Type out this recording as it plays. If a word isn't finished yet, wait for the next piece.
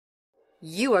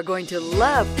You are going to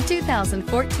love the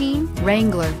 2014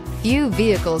 Wrangler. Few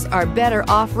vehicles are better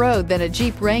off-road than a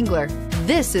Jeep Wrangler.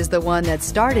 This is the one that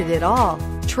started it all.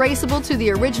 Traceable to the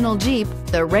original Jeep,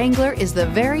 the Wrangler is the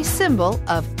very symbol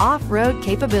of off-road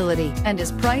capability and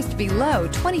is priced below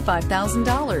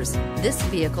 $25,000. This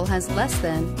vehicle has less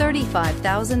than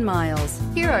 35,000 miles.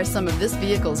 Here are some of this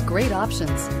vehicle's great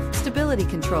options: stability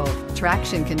control,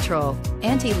 traction control,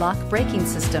 anti-lock braking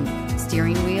system,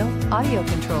 steering wheel audio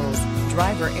controls,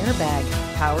 driver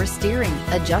airbag, power steering,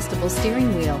 adjustable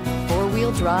steering wheel,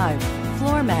 four-wheel drive,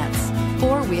 floor mats,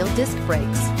 four-wheel disc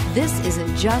brakes. This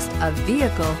isn't just a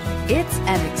vehicle, it's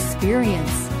an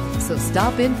experience. So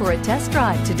stop in for a test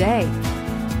drive today.